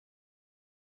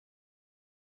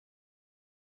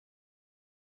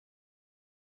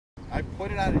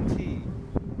put it on a tee,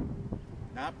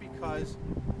 not because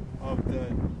of the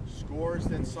scores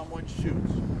that someone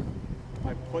shoots.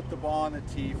 I put the ball on the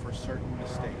tee for certain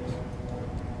mistakes.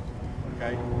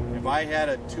 Okay? If I had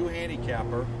a 2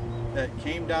 handicapper that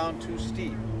came down too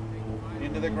steep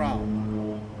into the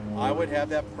ground, I would have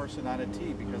that person on a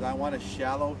tee because I want to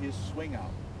shallow his swing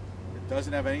out. It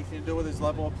doesn't have anything to do with his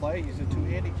level of play. He's a 2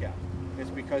 handicap.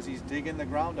 It's because he's digging the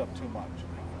ground up too much.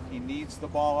 He needs the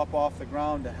ball up off the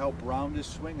ground to help round his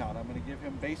swing out. I'm going to give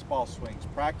him baseball swings,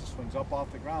 practice swings up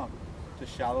off the ground to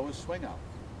shallow his swing out.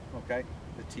 Okay?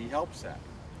 The tee helps that.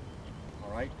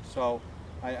 All right? So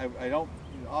I don't,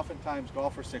 oftentimes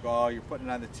golfers think, oh, you're putting it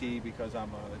on the tee because I'm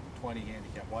a 20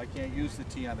 handicap. Well, I can't use the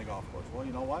tee on the golf course. Well,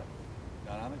 you know what?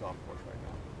 You're not on the golf course right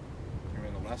now. You're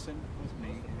in a lesson with me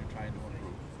and you're trying to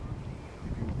improve.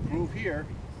 If you improve here,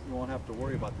 you won't have to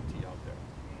worry about the tee out there.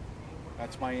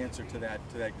 That's my answer to that,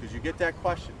 because you get that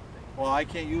question. Well, I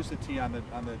can't use the tee on the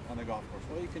golf course.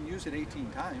 Well, you can use it 18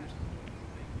 times,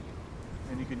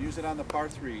 and you can use it on the par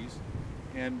 3s.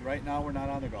 And right now, we're not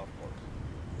on the golf course.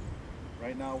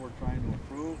 Right now, we're trying to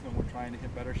improve, and we're trying to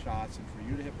hit better shots. And for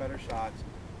you to hit better shots,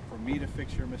 for me to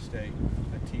fix your mistake,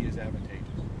 a tee is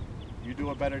advantageous. You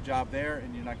do a better job there,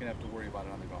 and you're not going to have to worry about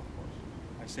it on the golf course.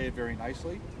 I say it very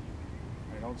nicely.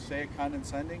 I don't say it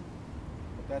condescending,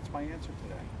 but that's my answer to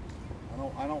that.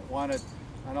 I don't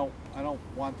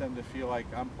want them to feel like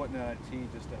I'm putting it on a tee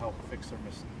just to help fix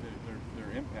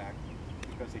their impact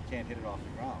because they can't hit it off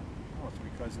the ground. No, it's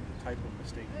because of the type of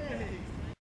mistake you have.